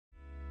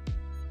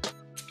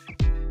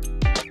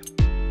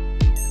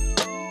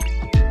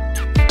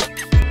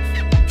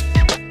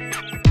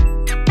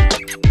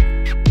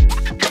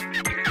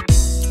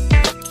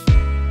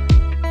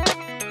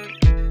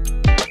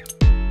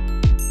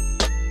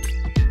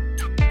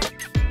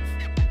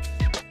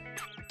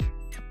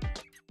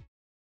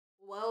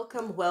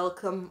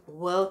welcome,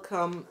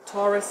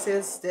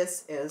 Tauruses.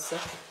 This is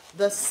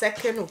the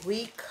second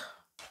week.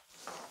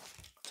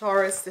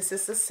 Taurus, this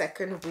is the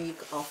second week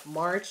of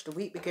March. The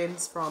week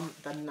begins from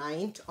the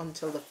 9th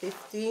until the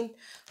 15th.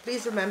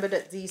 Please remember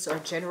that these are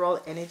general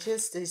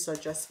energies. These are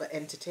just for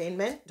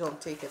entertainment.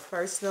 Don't take it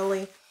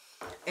personally.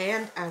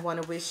 And I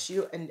want to wish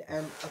you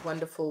a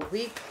wonderful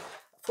week.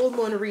 Full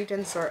moon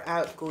readings are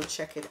out. Go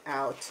check it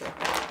out.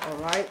 All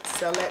right.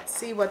 So let's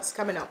see what's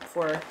coming up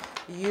for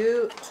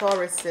you,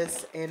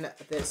 Tauruses, in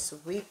this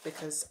week,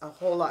 because a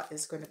whole lot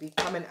is going to be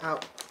coming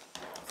out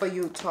for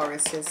you,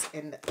 Tauruses,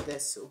 in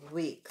this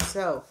week.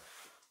 So,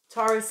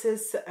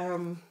 Tauruses,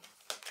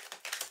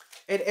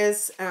 it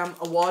is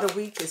a water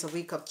week. It's a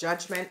week of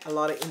judgment. A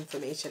lot of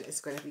information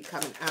is going to be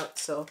coming out.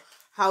 So,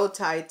 how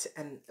tight,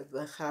 and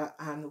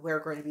we're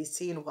going to be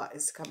seeing what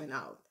is coming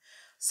out.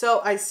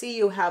 So, I see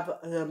you have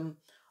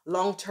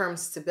long-term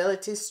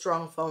stability,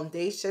 strong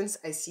foundations.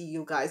 I see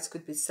you guys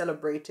could be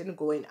celebrating,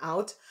 going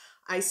out.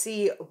 I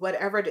see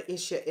whatever the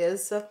issue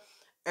is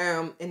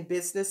in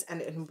business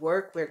and in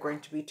work, we're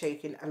going to be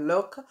taking a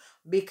look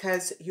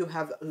because you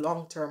have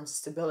long-term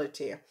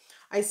stability.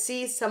 I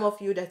see some of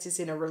you that is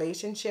in a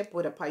relationship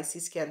with a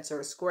Pisces, Cancer,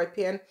 or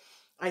Scorpion.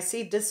 I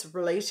see this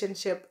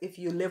relationship, if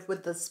you live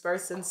with this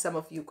person, some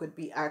of you could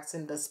be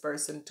asking this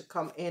person to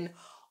come in,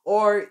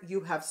 or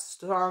you have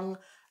strong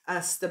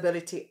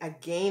stability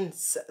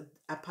against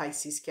a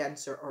Pisces,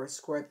 Cancer, or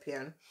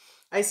Scorpion.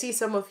 I see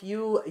some of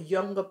you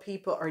younger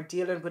people are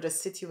dealing with a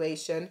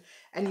situation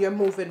and you're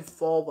moving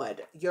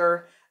forward.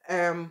 You're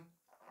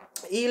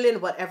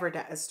healing whatever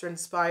that has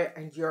transpired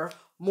and you're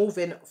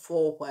moving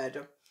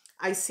forward.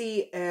 I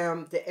see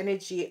the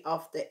energy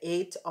of the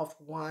 8 of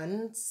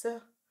Wands,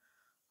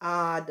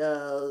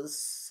 the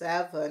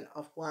 7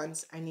 of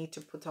Wands. I need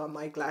to put on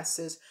my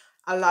glasses.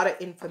 A lot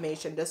of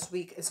information. This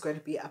week is going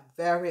to be a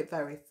very,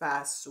 very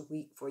fast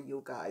week for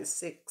you guys.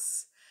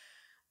 6.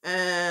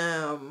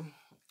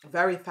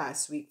 Very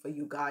fast week for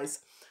you guys.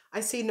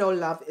 I see no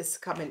love is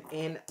coming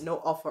in. No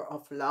offer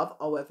of love.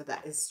 However,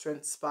 that is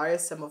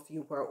transpired. Some of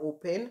you were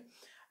open.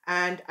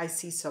 And I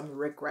see some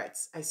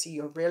regrets. I see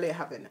you're really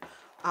having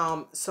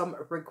some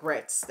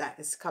regrets that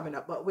is coming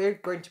up. But we're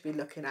going to be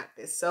looking at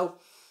this. So,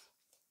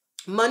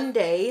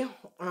 Monday,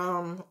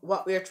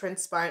 what we're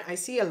transpiring, I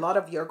see a lot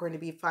of you are going to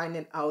be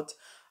finding out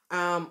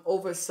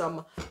over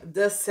some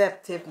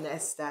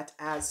deceptiveness that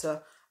has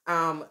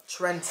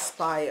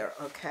transpire.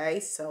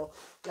 Okay, so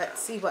let's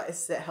see what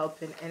is the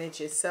helping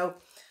energy. So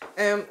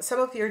some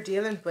of you are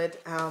dealing with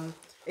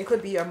it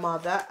could be your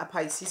mother, a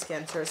Pisces,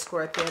 Cancer,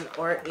 Scorpion,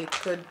 or it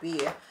could be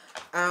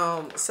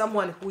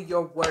someone who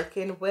you're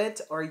working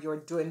with or you're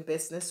doing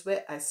business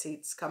with. I see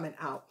it's coming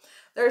out.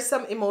 There's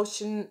some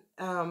emotions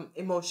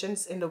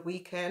in the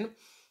weekend.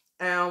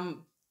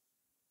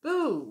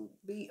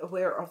 Be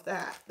aware of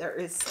that. There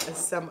is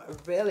some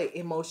really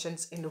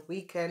emotions in the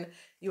weekend.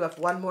 You have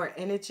one more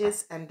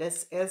energies, and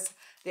this is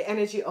the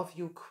energy of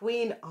you,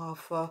 Queen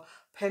of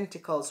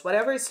Pentacles.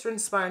 Whatever is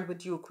transpiring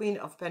with you, Queen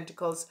of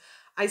Pentacles,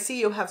 I see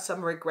you have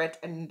some regret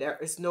and there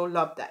is no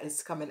love that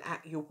is coming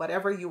at you.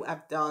 Whatever you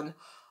have done,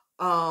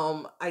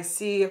 I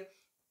see,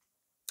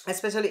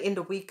 especially in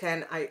the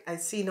weekend, I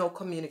see no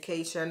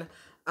communication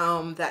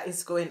that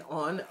is going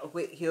on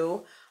with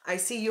you. I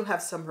see you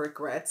have some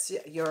regrets.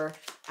 You're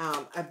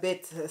a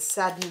bit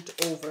saddened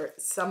over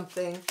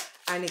something,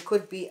 and it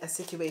could be a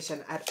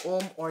situation at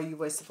home, or you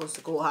were supposed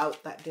to go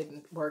out that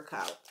didn't work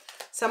out.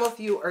 Some of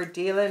you are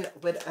dealing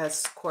with a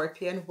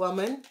Scorpion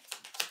woman.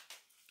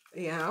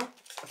 Yeah,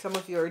 some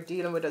of you are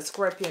dealing with a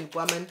Scorpion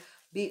woman.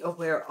 Be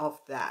aware of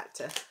that.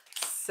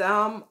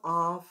 Some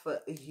of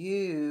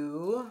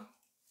you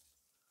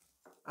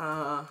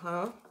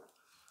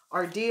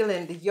are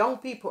dealing, the young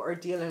people are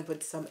dealing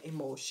with some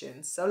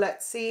emotions. So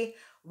let's see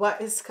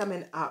what is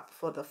coming up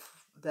for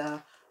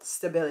the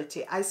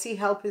stability. I see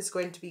help is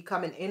going to be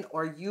coming in,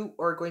 or you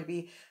are going to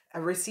be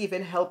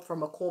receiving help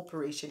from a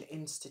corporation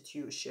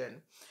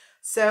institution.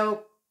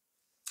 So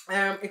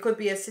it could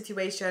be a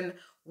situation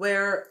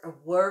where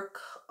work,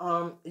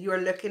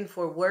 you're looking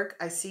for work.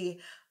 I see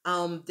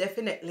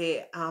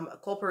definitely a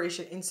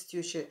corporation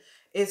institution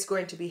is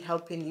going to be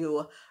helping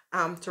you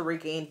to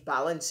regain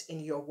balance in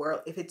your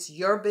world. If it's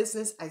your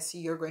business, I see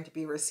you're going to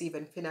be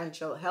receiving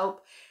financial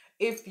help.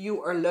 If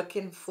you are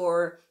looking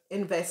for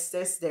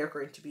investors, they're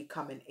going to be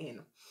coming in.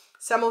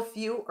 Some of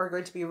you are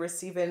going to be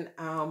receiving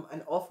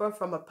an offer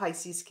from a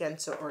Pisces,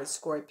 Cancer, or a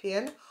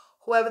Scorpion.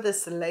 Whoever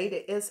this lady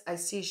is, I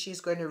see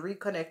she's going to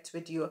reconnect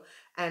with you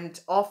and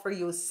offer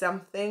you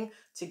something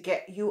to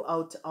get you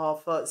out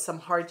of some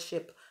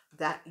hardship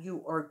that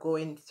you are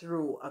going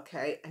through,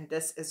 okay? And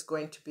this is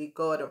going to be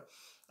good.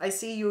 I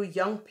see you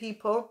young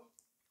people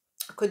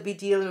could be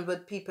dealing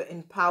with people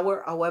in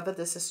power. However,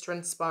 this is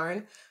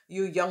transpiring.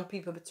 You young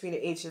people between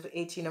the ages of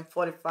 18 and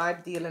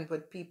 45 dealing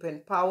with people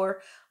in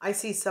power. I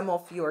see some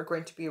of you are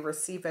going to be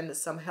receiving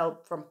some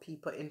help from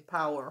people in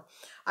power.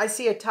 I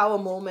see a tower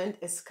moment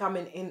is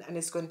coming in and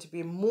it's going to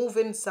be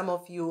moving some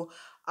of you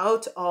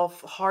out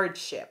of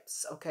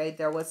hardships. Okay,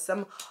 there was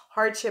some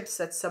hardships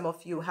that some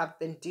of you have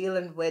been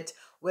dealing with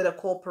a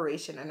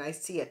corporation, and I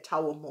see a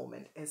Tower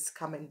moment is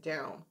coming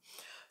down.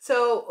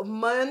 So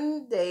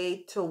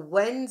Monday to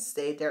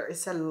Wednesday, there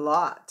is a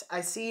lot.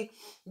 I see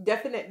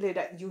definitely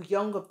that you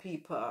younger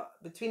people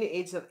between the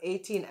ages of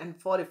 18 and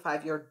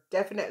 45, you're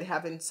definitely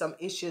having some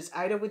issues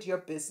either with your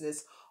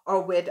business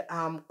or with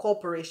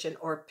corporation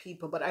or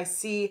people. But I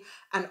see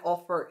an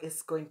offer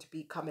is going to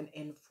be coming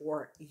in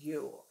for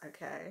you.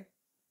 Okay.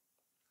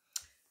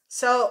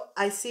 So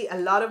I see a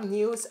lot of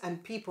news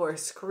and people are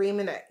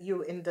screaming at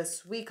you in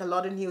this week. A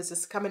lot of news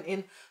is coming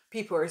in.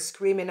 People are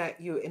screaming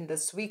at you in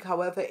this week.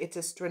 However, it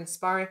is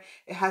transpiring.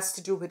 It has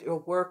to do with your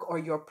work or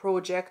your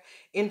project.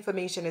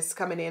 Information is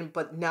coming in,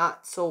 but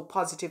not so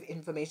positive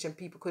information.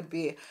 People could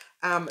be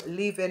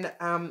leaving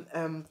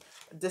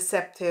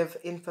deceptive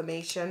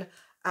information.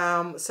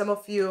 Some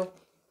of you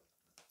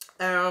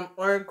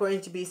are going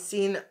to be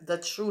seeing the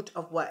truth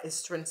of what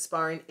is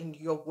transpiring in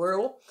your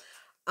world.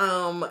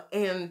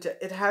 And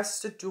it has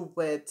to do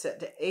with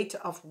the Eight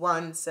of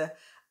Wands.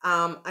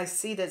 I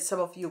see that some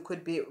of you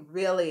could be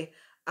really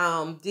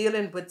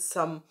dealing with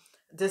some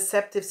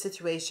deceptive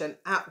situation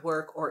at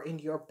work or in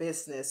your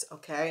business.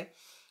 Okay,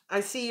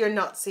 I see you're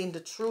not seeing the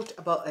truth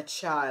about a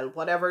child.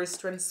 Whatever is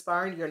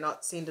transpiring, you're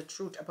not seeing the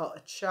truth about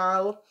a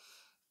child,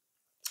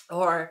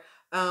 or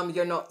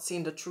you're not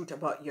seeing the truth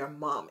about your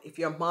mom. If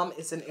your mom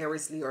is an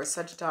Aries, Leo, or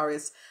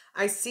Sagittarius,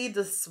 I see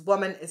this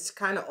woman is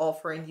kind of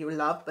offering you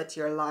love, but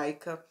you're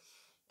like,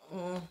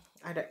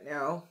 I don't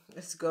know,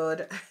 it's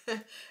good.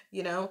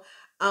 You know,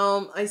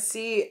 I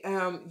see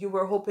you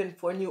were hoping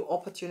for new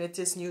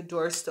opportunities, new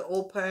doors to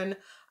open.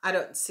 I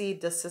don't see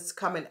this is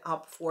coming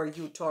up for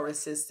you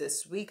Tauruses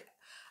this week.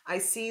 I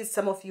see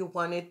some of you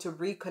wanted to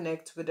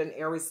reconnect with an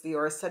Aries, Leo,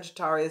 or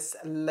Sagittarius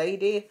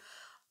lady.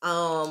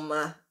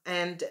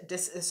 And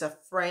this is a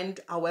friend.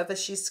 However,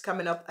 she's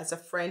coming up as a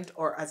friend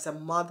or as a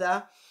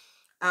mother.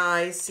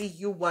 I see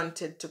you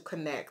wanted to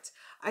connect.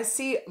 I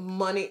see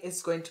money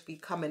is going to be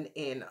coming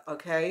in,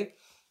 okay?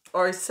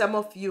 Or some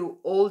of you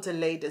older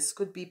ladies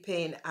could be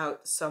paying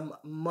out some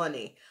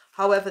money.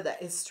 However,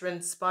 that is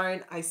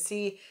transpiring. I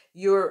see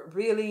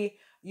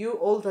you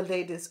older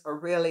ladies are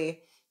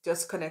really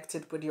just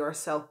connected with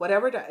yourself.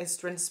 Whatever that is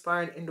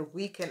transpiring in the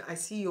weekend, I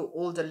see you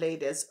older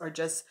ladies are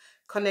just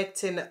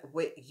connecting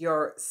with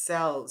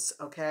yourselves,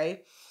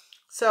 okay?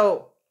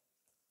 So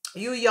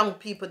you young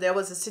people, there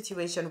was a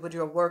situation with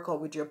your work or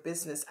with your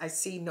business. I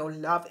see no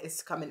love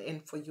is coming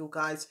in for you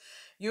guys.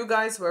 You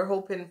guys were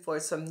hoping for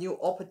some new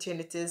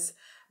opportunities,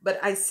 but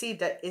I see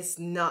that it's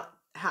not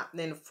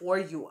happening for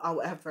you.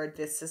 However,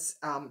 this is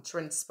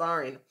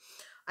transpiring.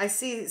 I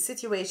see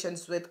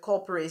situations with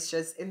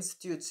corporations,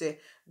 institutes,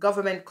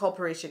 government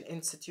corporation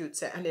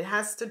institutes, and it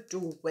has to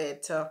do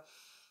with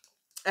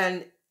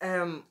an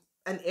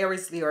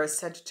Aries, Leo, or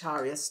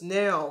Sagittarius.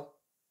 Now,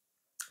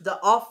 the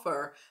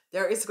offer,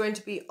 there is going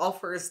to be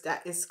offers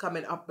that is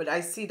coming up, but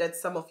I see that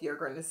some of you are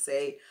going to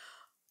say,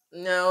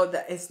 no,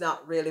 that is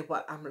not really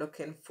what I'm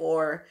looking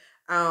for.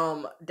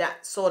 That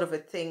sort of a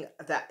thing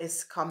that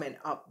is coming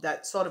up,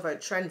 that sort of a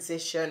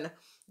transition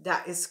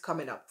that is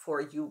coming up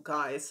for you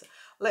guys.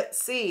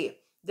 Let's see.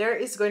 There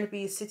is going to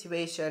be a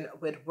situation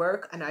with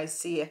work, and I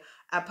see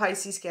a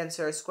Pisces,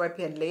 Cancer,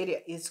 Scorpion lady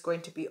is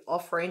going to be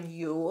offering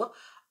you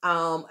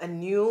a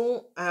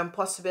new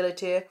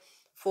possibility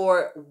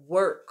for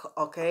work,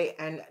 okay?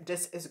 And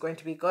this is going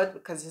to be good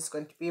because it's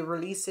going to be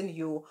releasing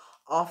you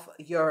off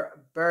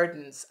your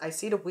burdens. I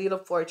see the Wheel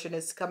of Fortune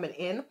is coming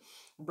in,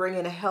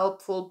 bringing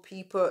helpful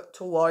people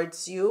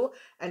towards you,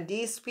 and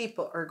these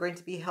people are going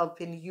to be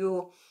helping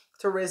you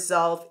to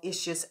resolve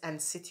issues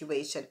and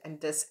situation, and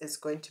this is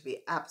going to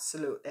be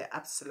absolutely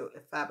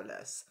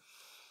fabulous.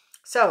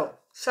 So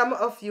some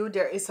of you,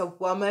 there is a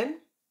woman,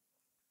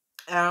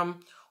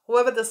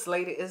 whoever this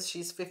lady is,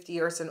 she's 50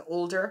 years and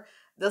older.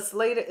 This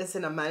lady is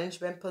in a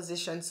management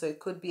position, so it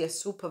could be a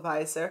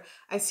supervisor.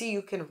 I see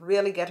you can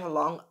really get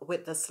along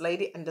with this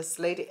lady, and this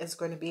lady is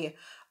going to be,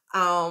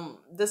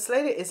 this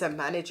lady is a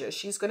manager.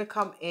 She's going to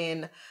come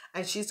in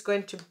and she's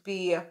going to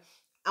be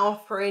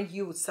offering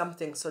you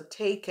something. So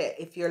take it.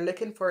 If you're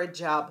looking for a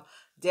job,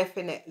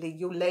 definitely,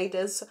 you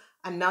ladies,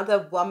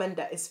 another woman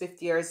that is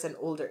 50 years and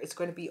older is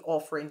going to be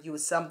offering you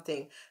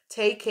something.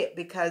 Take it,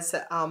 because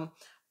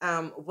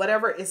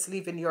whatever is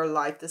leaving your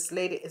life, this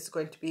lady is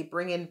going to be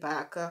bringing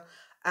back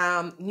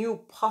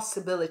new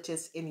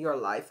possibilities in your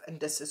life, and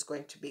this is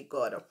going to be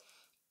good.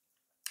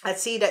 I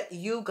see that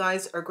you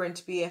guys are going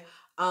to be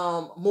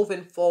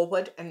moving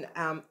forward, and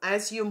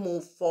as you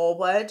move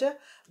forward,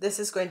 this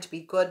is going to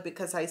be good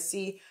because I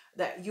see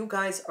that you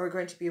guys are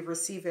going to be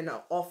receiving an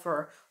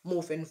offer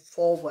moving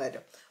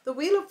forward. The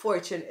Wheel of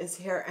Fortune is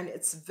here, and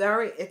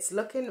it's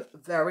looking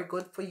very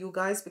good for you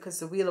guys because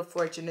the Wheel of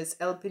Fortune is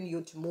helping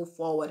you to move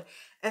forward,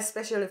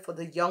 especially for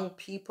the young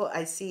people.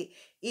 I see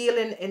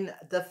healing in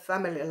the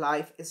family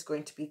life is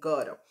going to be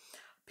good.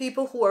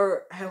 People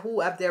who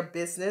have their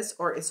business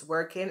or is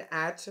working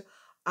at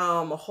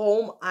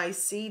home, I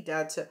see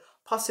that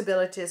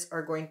possibilities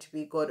are going to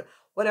be good.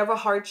 Whatever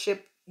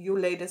hardship you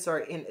ladies are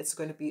in, it's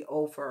going to be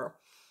over.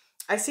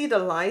 I see the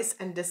lies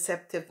and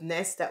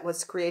deceptiveness that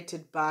was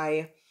created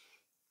by,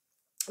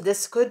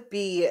 this could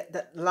be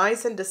that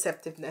lies and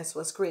deceptiveness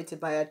was created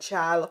by a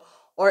child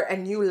or a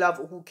new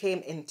love who came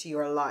into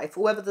your life.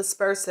 Whoever this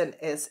person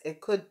is,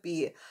 it could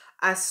be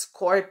a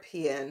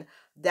Scorpion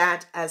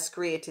that has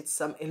created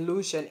some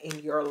illusion in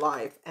your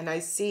life. And I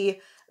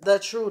see the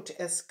truth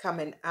is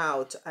coming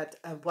out at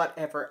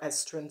whatever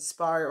has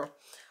transpired.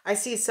 I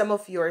see some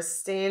of you are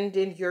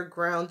standing your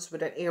grounds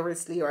with an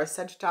Aries, Leo, or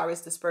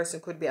Sagittarius. This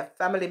person could be a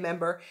family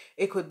member,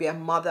 it could be a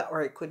mother,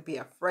 or it could be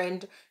a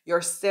friend.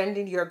 You're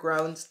standing your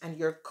grounds and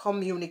you're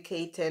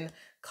communicating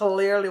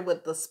clearly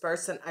with this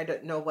person. I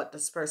don't know what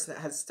this person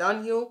has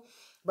done you,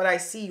 but I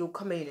see you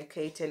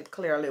communicating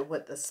clearly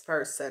with this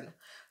person.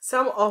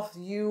 Some of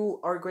you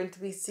are going to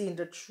be seeing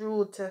the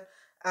truth,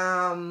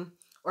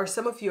 or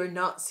some of you are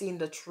not seeing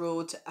the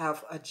truth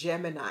of a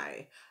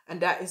Gemini, and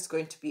that is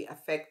going to be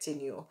affecting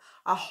you.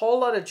 A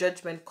whole lot of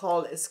judgment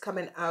call is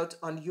coming out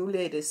on you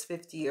ladies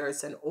 50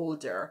 years and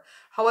older.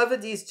 However,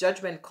 these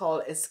judgment call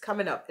is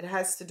coming up, it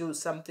has to do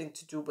something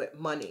to do with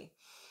money.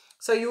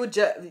 So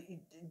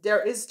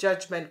there is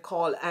judgment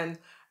call, and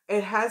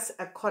it has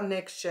a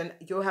connection.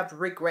 You have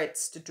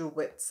regrets to do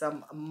with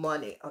some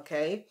money,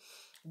 okay?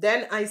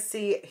 Then I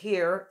see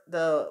here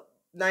the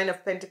Nine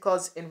of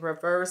Pentacles in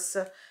reverse,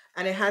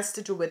 and it has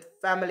to do with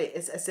family.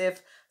 It's as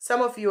if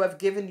some of you have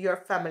given your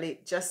family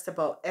just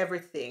about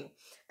everything,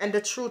 and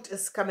the truth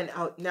is coming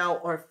out now,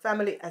 or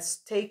family has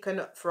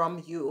taken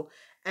from you,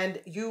 and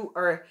you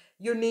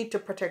need to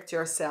protect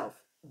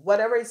yourself.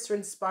 Whatever is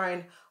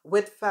transpiring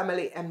with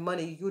family and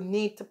money, you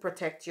need to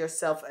protect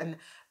yourself and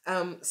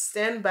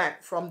stand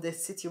back from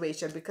this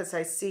situation, because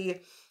I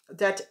see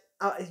that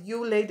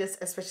you ladies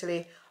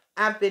especially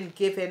have been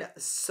given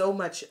so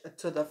much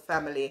to the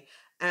family,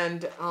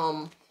 and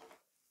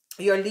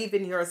you're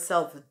leaving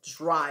yourself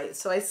dry.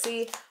 So I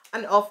see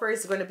an offer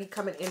is going to be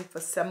coming in for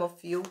some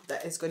of you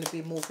that is going to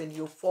be moving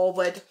you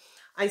forward.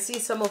 I see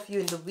some of you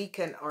in the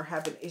weekend are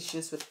having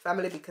issues with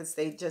family because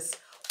they just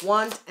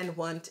want and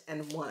want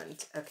and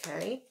want,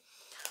 okay?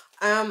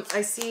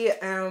 I see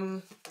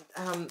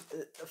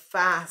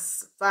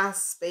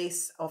fast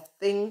space of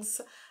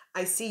things.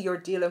 I see you're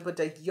dealing with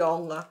a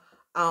young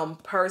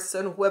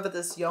person. Whoever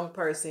this young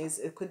person is,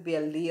 it could be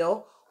a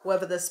Leo.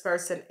 Whoever this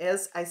person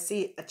is, I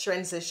see a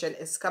transition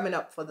is coming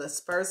up for this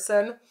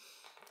person.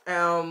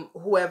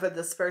 Whoever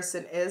this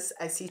person is,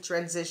 I see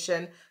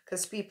transition,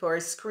 because people are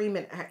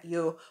screaming at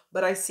you,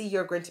 but I see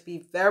you're going to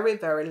be very,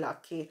 very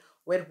lucky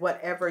with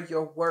whatever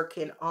you're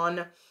working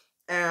on.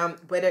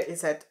 Whether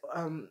it's at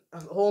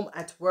home,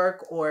 at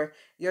work, or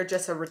you're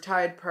just a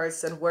retired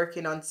person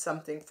working on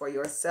something for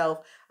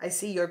yourself, I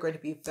see you're going to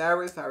be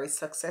very, very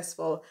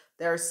successful.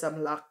 There's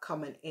some luck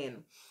coming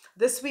in.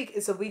 This week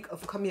is a week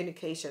of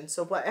communication.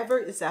 So whatever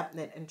is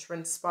happening and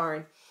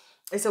transpiring,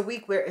 it's a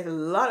week where a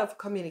lot of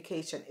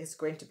communication is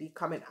going to be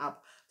coming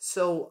up.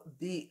 So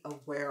be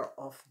aware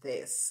of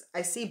this.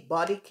 I see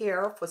body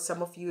care for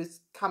some of you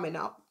is coming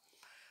up.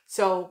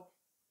 So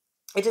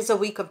it is a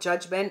week of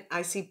judgment.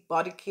 I see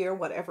body care,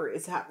 whatever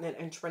is happening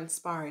and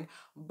transpiring.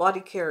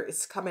 Body care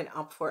is coming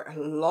up for a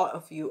lot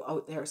of you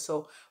out there.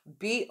 So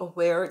be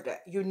aware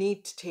that you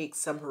need to take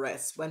some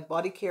rest. When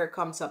body care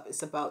comes up,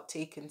 it's about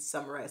taking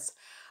some rest.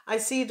 I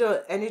see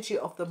the energy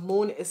of the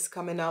moon is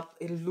coming up,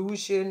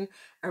 illusion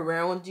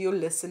around you.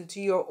 Listen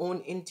to your own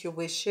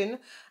intuition.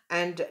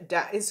 And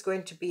that is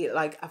going to be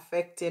like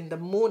affecting, the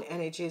moon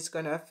energy is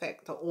going to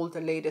affect the older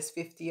ladies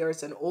 50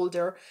 years and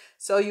older.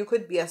 So you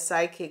could be a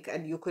psychic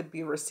and you could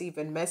be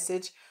receiving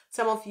message.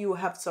 Some of you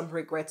have some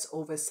regrets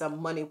over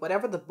some money,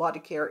 whatever the body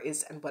care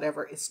is and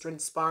whatever is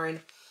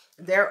transpiring.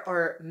 There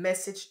are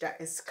message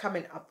that is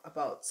coming up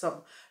about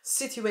some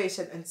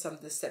situation and some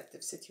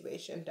deceptive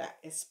situation that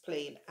is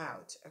playing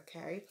out,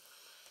 okay?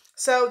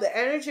 So the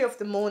energy of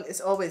the moon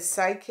is always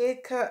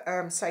psychic.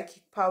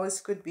 Psychic powers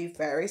could be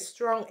very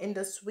strong in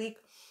this week.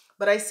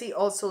 But I see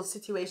also a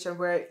situation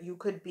where you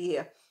could be,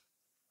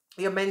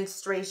 your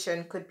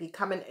menstruation could be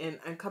coming in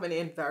and coming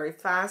in very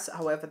fast.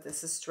 However,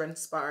 this is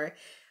transpiring.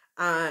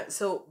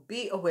 So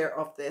be aware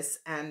of this,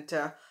 and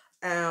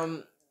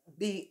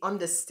be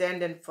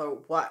understanding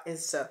for what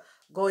is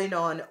going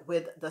on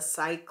with the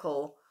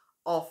cycle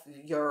of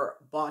your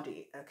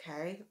body,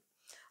 okay?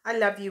 I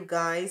love you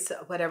guys.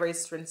 Whatever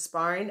is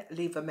transpiring,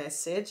 leave a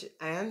message.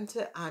 And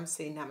I'm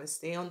saying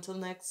namaste until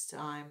next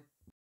time.